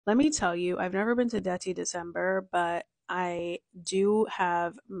Let me tell you, I've never been to Deti December, but I do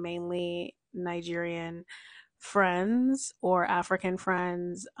have mainly Nigerian friends or African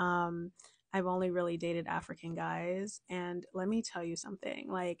friends. I've only really dated African guys. And let me tell you something,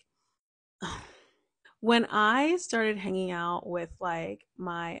 like, when I started hanging out with like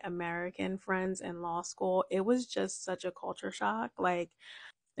my American friends in law school, it was just such a culture shock. Like,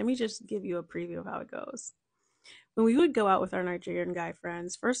 let me just give you a preview of how it goes. When we would go out with our Nigerian guy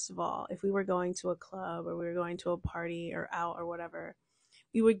friends, first of all, if we were going to a club or we were going to a party or out or whatever,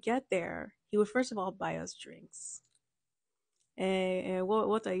 we would get there. He would first of all buy us drinks. And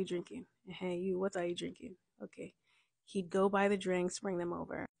what are you drinking? Hey, you, what are you drinking? Okay. He'd go buy the drinks, bring them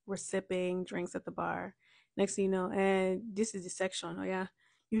over. We're sipping drinks at the bar. Next thing you know, and this is the section. Oh yeah,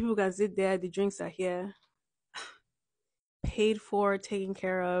 you people can sit there. The drinks are here, paid for, taken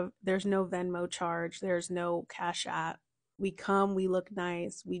care of. There's no Venmo charge. There's no Cash App. We come, we look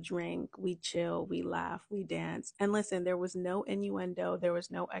nice, we drink, we chill, we laugh, we dance. And listen, there was no innuendo, there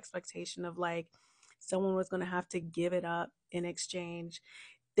was no expectation of like someone was going to have to give it up in exchange.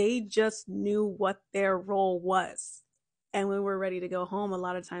 They just knew what their role was. And when we're ready to go home, a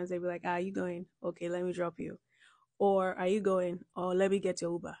lot of times they'd be like, "Are you going? Okay, let me drop you." Or, "Are you going? Oh, let me get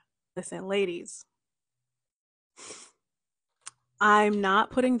your Uber." Listen, ladies, I'm not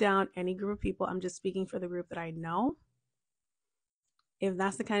putting down any group of people. I'm just speaking for the group that I know. If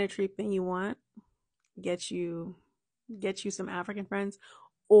that's the kind of treatment you want, get you get you some African friends,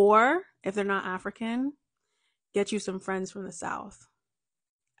 or if they're not African, get you some friends from the South.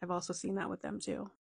 I've also seen that with them too.